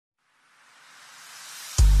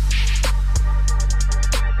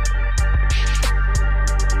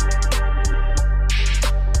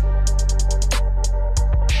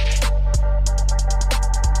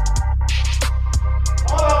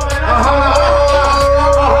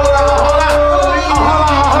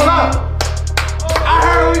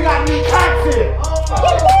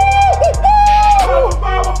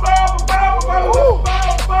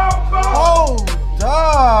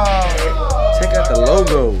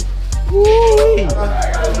Woo!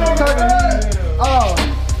 Talk to me. Oh,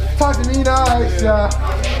 talk to me nice. Shout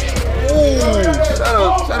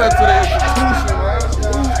out to the institution, man.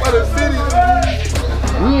 For the city.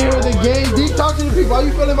 We here with the game. D, talk to the people. How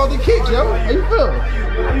you feeling about the kicks, yo? How you feeling?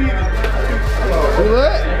 You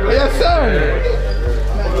lit? Yes, sir.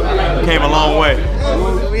 Came a long way.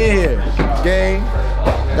 We in here. Game.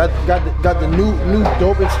 Got the new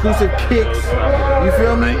dope exclusive kicks. You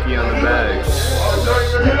feel me? Nike on the bag.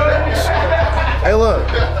 Hey, look.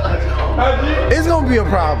 It's gonna be a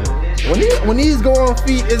problem. When these go on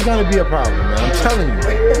feet, it's gonna be a problem, man. I'm telling you.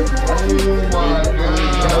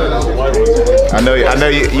 I know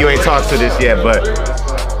you ain't talked to this yet, but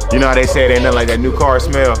you know how they say it ain't nothing like that new car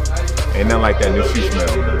smell? Ain't nothing like that new shoe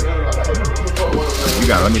smell.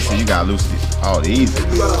 Let me see, you gotta loosen it. Oh, these.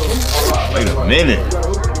 Wait a minute.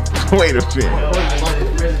 Wait a minute.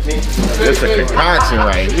 That's a concoction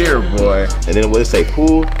right here, boy. And then what it say,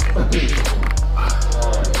 pool?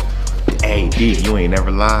 Hey, D, you ain't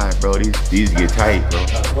never lied, bro. These get tight,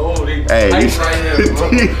 bro. Hey,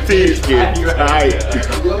 these get tight.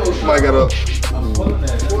 I got up.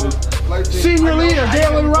 Senior leader,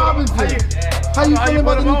 Dalen Robinson. How you feeling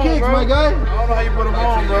about the new kicks, my guy? I don't know how you put them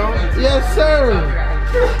on, bro. Yes, sir.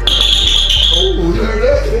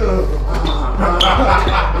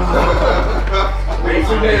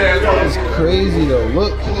 It's crazy though.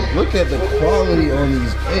 Look at the quality on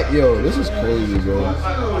these. Yo, this is crazy, bro.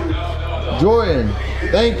 Jordan,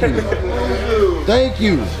 thank you. Thank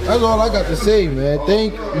you. That's all I got to say, man.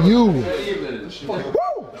 Thank you. Woo!